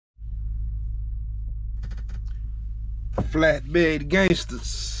Flatbed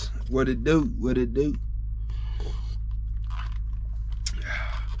gangsters. What it do? What it do?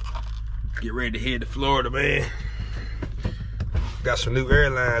 Get ready to head to Florida, man. Got some new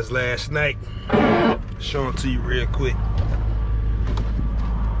airlines last night. Show them to you real quick.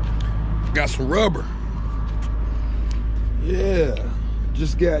 Got some rubber. Yeah,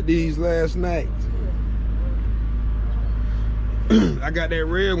 just got these last night. I got that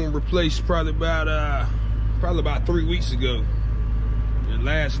red one replaced probably about 3 weeks ago. And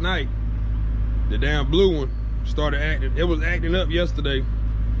last night, the damn blue one started acting. It was acting up yesterday.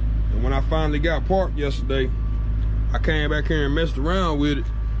 And when I finally got parked yesterday, I came back here and messed around with it.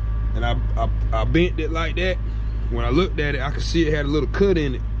 And I bent it like that. When I looked at it, I could see it had a little cut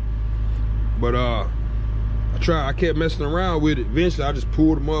in it. But I kept messing around with it. Eventually, I just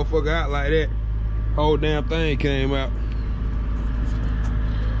pulled the motherfucker out like that. Whole damn thing came out.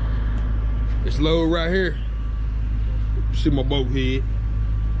 This load right here. See my boat head.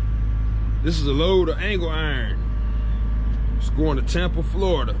 This is a load of angle iron. It's going to Tampa,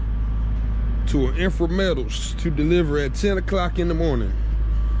 Florida, to an Inframetals to deliver at 10 o'clock in the morning.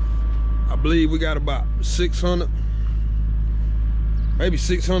 I believe we got about 600, maybe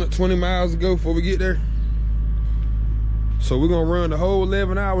 620 miles to go before we get there. So we're gonna run the whole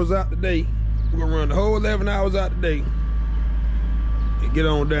 11 hours out today. We're gonna run the whole 11 hours out today and get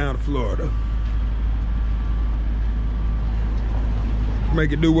on down to Florida.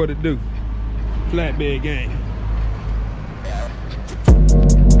 Make it do what it do. Flatbed gang.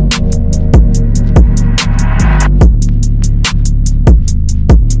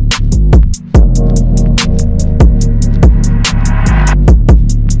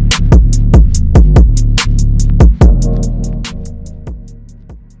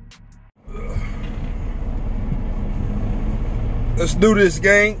 Let's do this,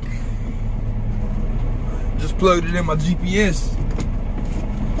 gang. Just plugged it in my GPS.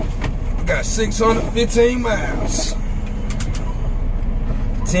 Got 615 miles.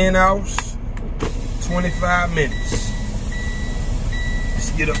 10 hours, 25 minutes.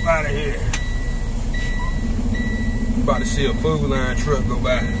 Let's get up out of here. About to see a food line truck go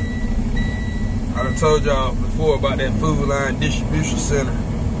by. I done told y'all before about that food line distribution center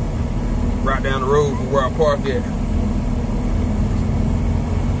right down the road from where I park at.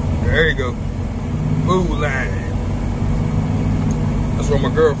 There you go. Food line. That's where my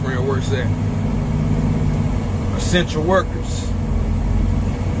girlfriend works at. Essential workers.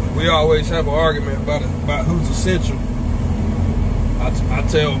 We always have an argument about who's essential. I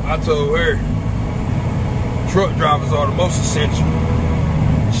told her truck drivers are the most essential.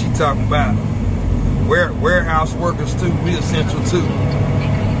 She talking about warehouse workers too. We essential too.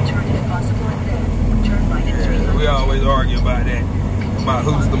 Yeah, we always argue about that. About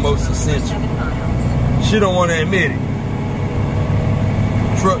who's the most essential. She don't want to admit it.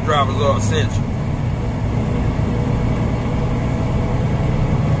 Truck drivers are essential.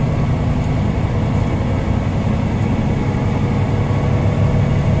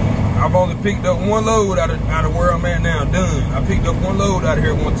 I've only picked up one load out of where I'm at now, done. I picked up one load out of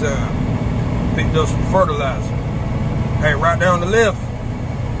here one time. Picked up some fertilizer. Hey, right down the left,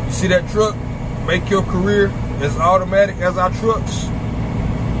 you see that truck? Make your career as automatic as our trucks.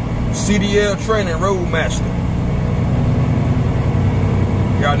 CDL training Roadmaster.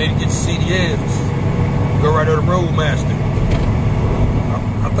 Y'all need to get your CDLs. Go right there to Roadmaster.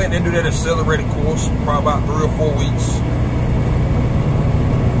 I think they do that accelerated course, probably about 3 or 4 weeks.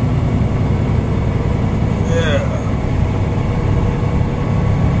 Yeah.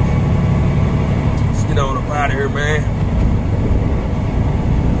 Let's get on up out of here, man.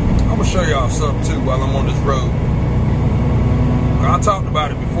 I'm gonna show y'all something too while I'm on this road. I talked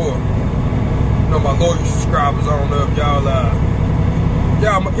about it before. You know, my loyal subscribers, I don't know if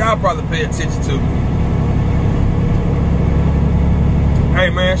y'all probably pay attention to me. Hey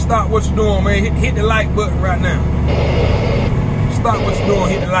man, stop what you're doing, man. Hit the like button right now. Stop what you're doing,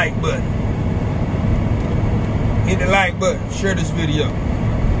 hit the like button. Hit the like button, share this video.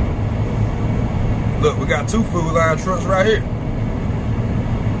 Look, we got 2 food line trucks right here.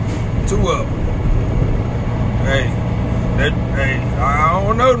 2 of them. Hey, I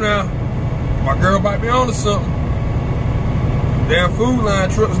don't know now. My girl might be on to something. Damn food line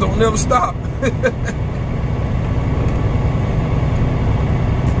trucks don't never stop.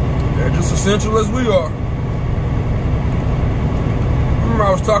 They're just essential as we are. I remember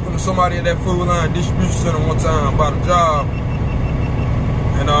I was talking to somebody at that food line distribution center one time about a job.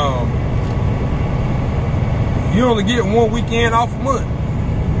 And you only get 1 weekend off a month.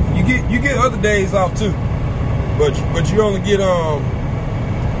 You get other days off too. But you only get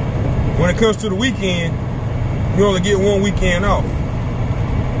when it comes to the weekend, you only get 1 weekend off.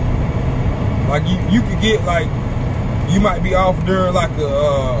 Like you could get like, you might be off during like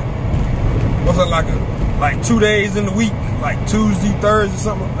a like 2 days in the week, like Tuesday, Thursday,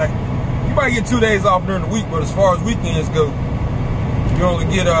 something like. You might get 2 days off during the week, but as far as weekends go, you only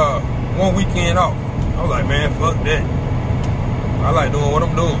get 1 weekend off. I was like, man, fuck that. I like doing what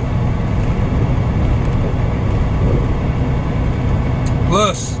I'm doing.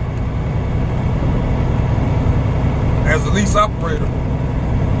 Plus, as a lease operator,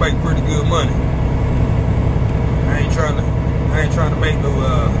 I make pretty good money. I ain't trying to make no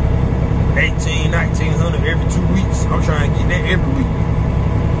 18, 1900 every 2 weeks. I'm trying to get that every week.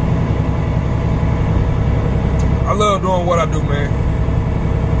 I love doing what I do, man.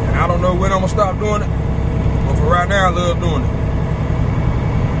 And I don't know when I'm gonna stop doing it, but for right now, I love doing it.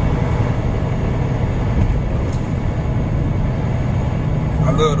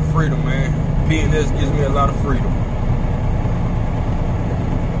 I love the freedom, man. P&S gives me a lot of freedom.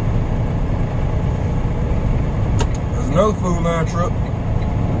 There's another food line truck.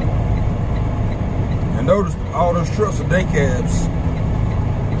 And notice all those trucks are day cabs.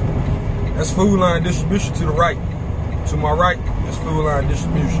 That's food line distribution to the right. To my right, is food line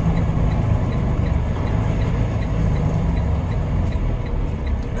distribution.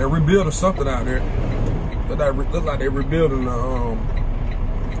 They're rebuilding something out there. Look like they're rebuilding,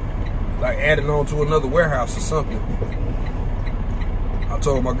 like adding on to another warehouse or something. I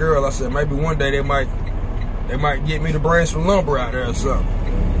told my girl, I said maybe one day they might get me to bring some lumber out there or something.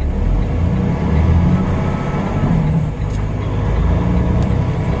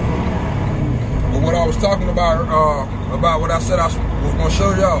 But what I was talking about what I said I was gonna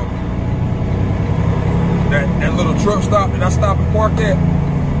show y'all, that little truck stop that I stopped and parked at.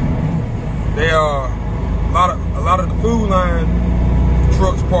 They a lot of the food line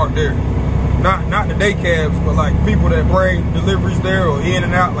trucks parked there. Not the day cabs, but like people that bring deliveries there or in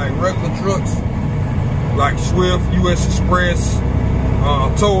and out, like regular trucks, like Swift, US Express,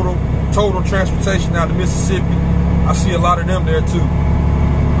 Total Transportation out of Mississippi. I see a lot of them there too.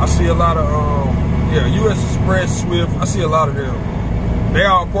 I see a lot of yeah, US Express, Swift. I see a lot of them. They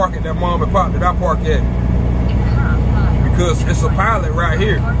all park at that mom and pop that I park at, because it's a pilot right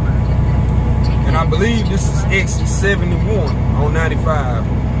here, and I believe this is exit 71 on 95.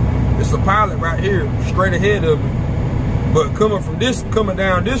 It's a pilot right here, straight ahead of me. But coming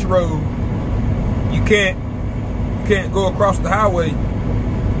down this road, you can't go across the highway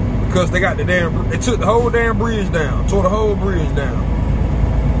because they got they took the whole damn bridge down, tore the whole bridge down.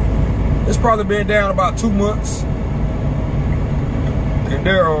 It's probably been down about 2 months, and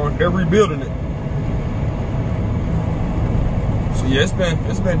they're rebuilding it. So yeah,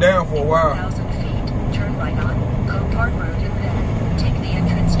 it's been down for a while. 1,000 feet, turn right on Copart Road and then take the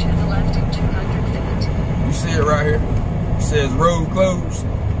entrance to the left in 200 feet. You see it right here. It says road closed.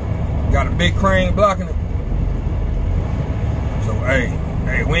 Got a big crane blocking it. So hey,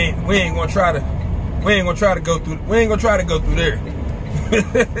 we ain't gonna try to go through there.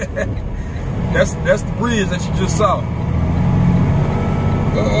 That's the bridge that you just saw.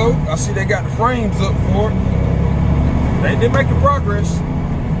 Uh-oh, I see they got the frames up for it. They making progress,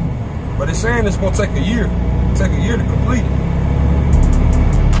 but they're saying it's gonna take a year. Take a year to complete it.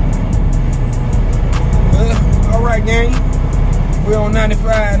 All right, gang. We're on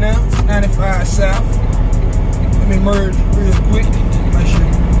 95 now. 95 South. Let me merge real quick. Make sure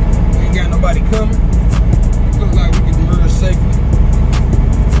we ain't got nobody coming. Looks like we can merge safely.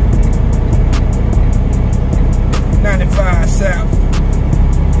 95 South.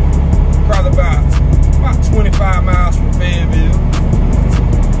 Probably about 25 miles from Fayetteville.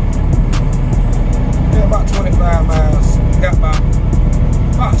 Yeah, about 25 miles. Got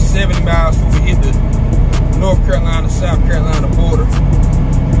about 70 miles before we hit the North Carolina, South Carolina border.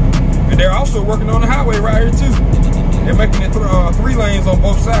 And they're also working on the highway right here too. They're making it 3 lanes on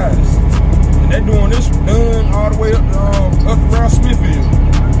both sides. And they're doing this done all the way up around Smithfield.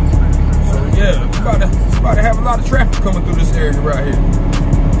 So yeah, it's about to have a lot of traffic coming through this area right here.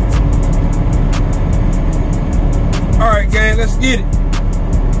 Alright gang, let's get it.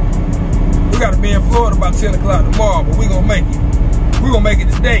 We gotta be in Florida by 10 o'clock tomorrow, but we're gonna make it. We're gonna make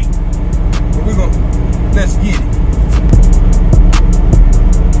it today. But let's get it.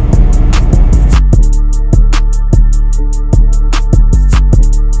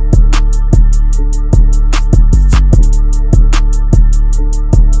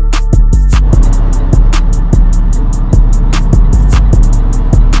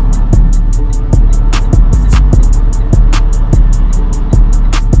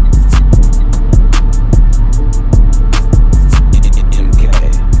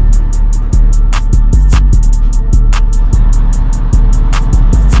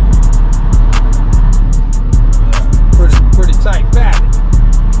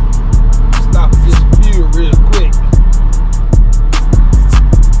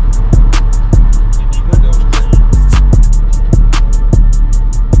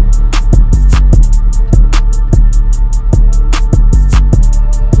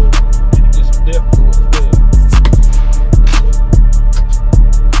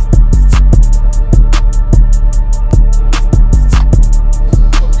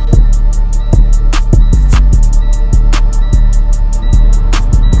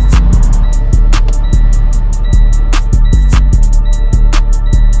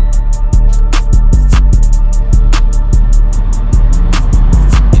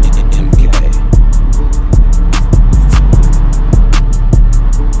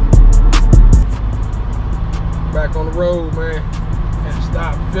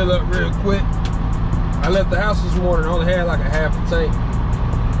 fill up real quick. I left the house this morning, I only had like a half a tank.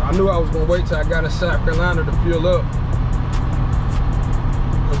 I knew I was gonna wait till I got in South Carolina to fill up,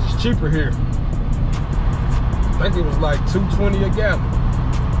 because it's cheaper here. I think it was like $2.20 a gallon.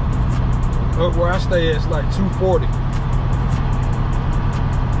 Up where I stay at, it's like $2.40.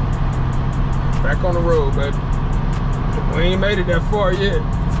 Back on the road, baby. We ain't made it that far yet.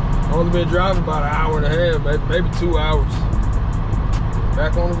 Only been driving about an hour and a half, maybe 2 hours.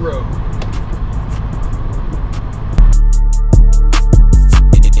 Back on the road.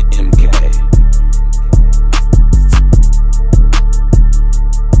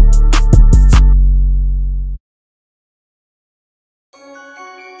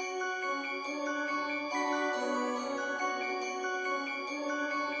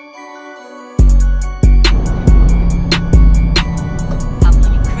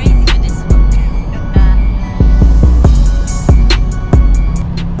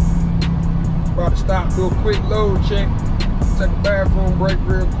 Stop, do a quick load check, take a bathroom break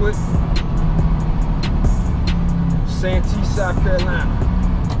real quick. Santee, South Carolina.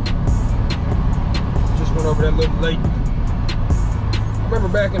 Just went over that little lake. I remember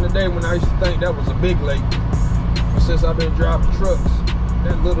back in the day when I used to think that was a big lake. But since I've been driving trucks,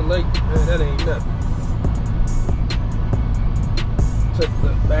 that little lake, man, that ain't nothing. Took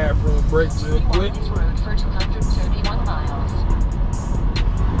the bathroom break real quick.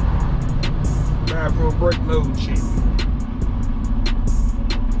 Bathroom break load check.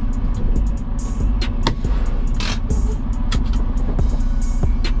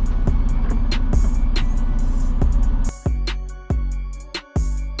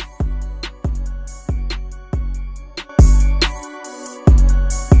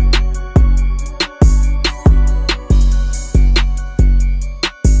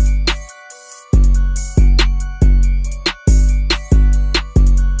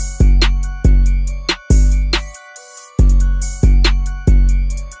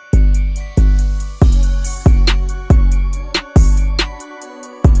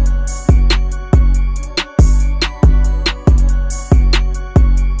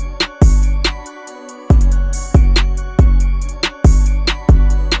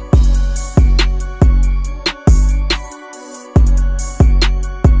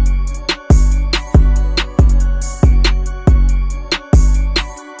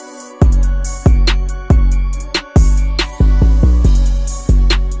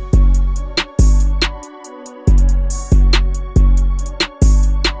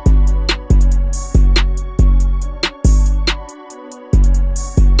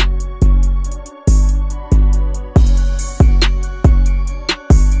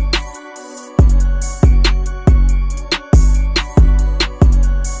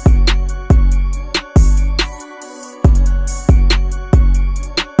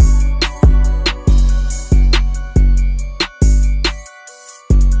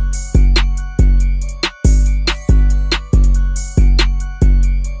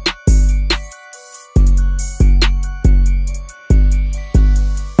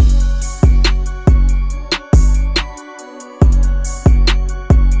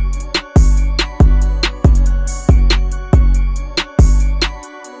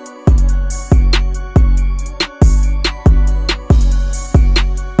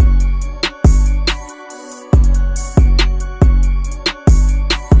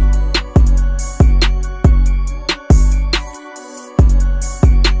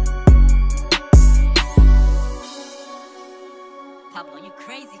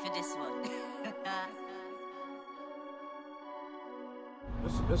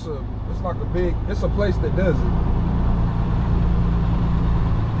 It's like a big, it's a place that does it.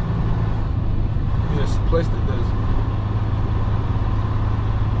 Yeah, it's a place that does it.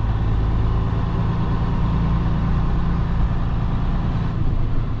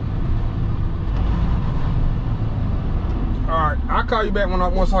 All right, I'll call you back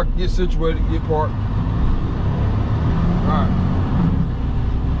once I get situated, get parked. All right.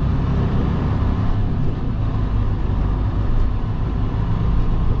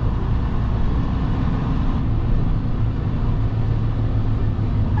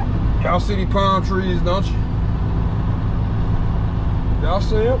 Y'all see these palm trees, don't you? Y'all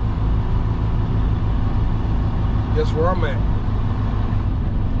see them? Guess where I'm at?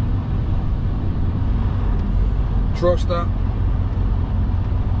 Truck stop.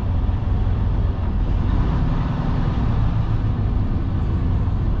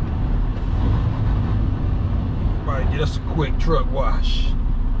 Might get us a quick truck wash.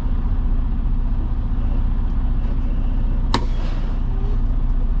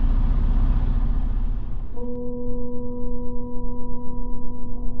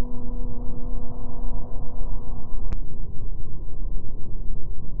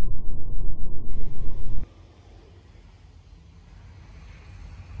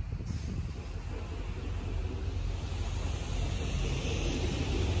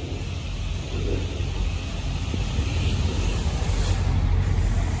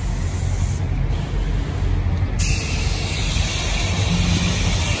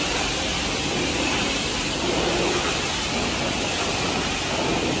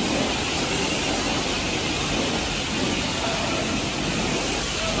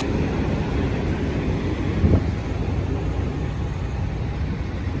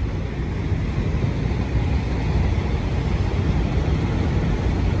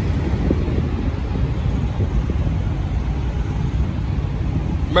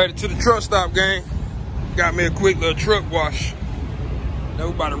 Made it to the truck stop, gang. Got me a quick little truck wash. Now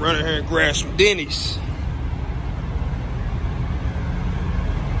we about to run in here and grab some Denny's.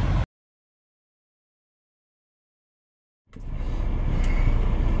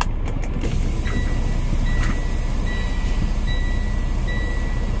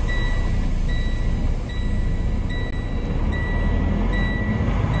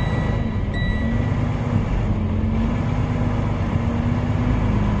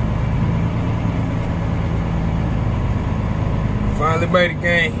 Finally made it,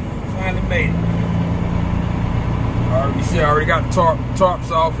 gang. Finally made it. You see, I already got the tarps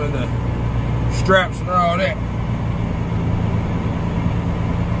off and the straps and all that.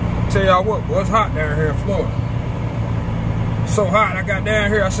 Tell y'all what, boy, it's hot down here in Florida. It's so hot, I got down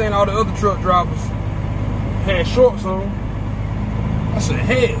here, I seen all the other truck drivers had shorts on. I said,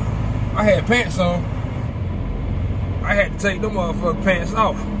 hell, I had pants on. I had to take them motherfucking pants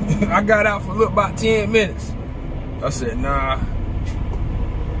off. I got out for about 10 minutes. I said, nah.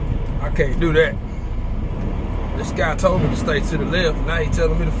 I can't do that. This guy told me to stay to the left. Now he's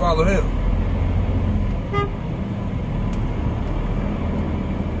telling me to follow him.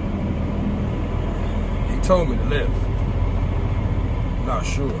 He told me to left. Not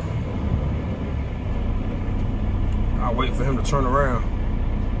sure. I'll wait for him to turn around.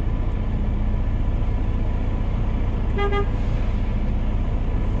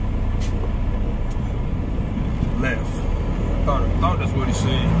 Left. I thought that's what he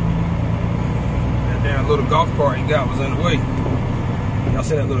said. That little golf cart he got was in the way. Y'all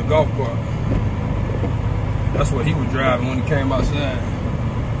see that little golf cart? That's what he was driving when he came outside.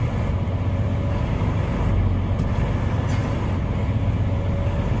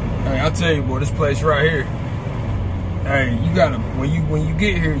 Hey, I tell you, boy, this place right here. Hey, you gotta when you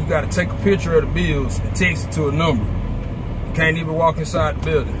get here, you gotta take a picture of the bills and text it to a number. You can't even walk inside the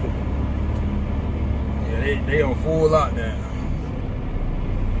building. Yeah, they on full lockdown.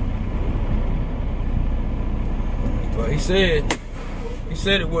 But he said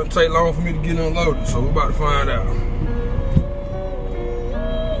it wouldn't take long for me to get unloaded, so we're about to find out.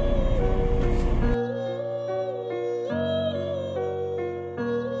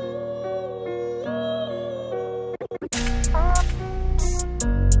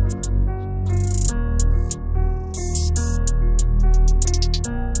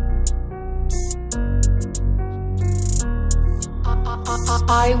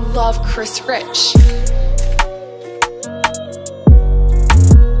 I love Chris Rich.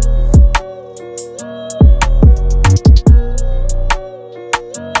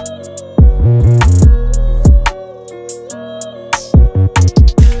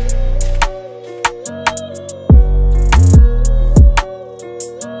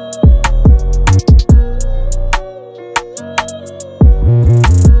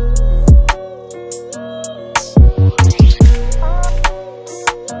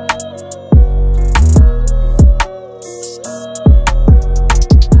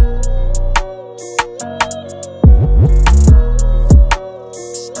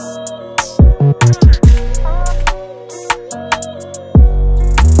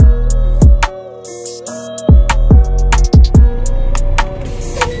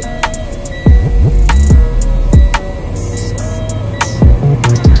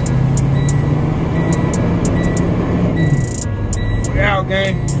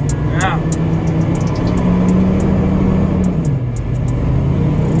 Gang. Yeah.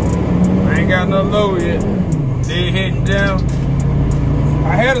 I ain't got no load yet. They heading down.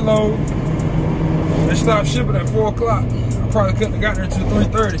 I had a load. They stopped shipping at 4 o'clock. I probably couldn't have got there until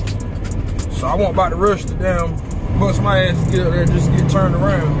 3:30. So I wasn't about to rush to down, bust my ass to get up there just to get turned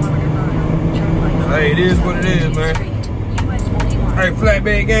around. Hey, it is what it is, man. Hey,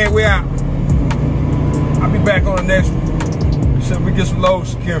 Flatbed gang, we out. I'll be back on the next one. So we get some loads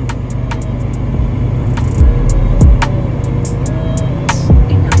secured.